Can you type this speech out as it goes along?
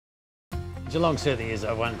Geelong certainly is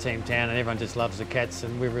a one-team town and everyone just loves the Cats,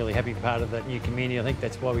 and we're really happy part of that new community. I think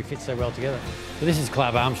that's why we fit so well together. So this is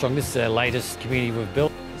Club Armstrong. This is our latest community we've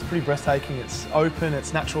built. It's pretty breathtaking. It's open,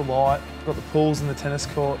 it's natural light. We've got the pools and the tennis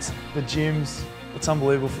courts, the gyms. It's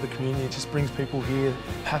unbelievable for the community. It just brings people here,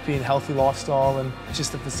 happy and healthy lifestyle, and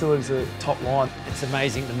just the facilities are top line. It's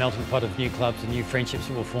amazing the melting pot of new clubs and new friendships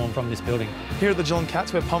that will form from this building. Here at the Geelong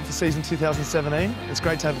Cats, we're pumped for season 2017. It's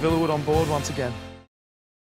great to have Villawood on board once again.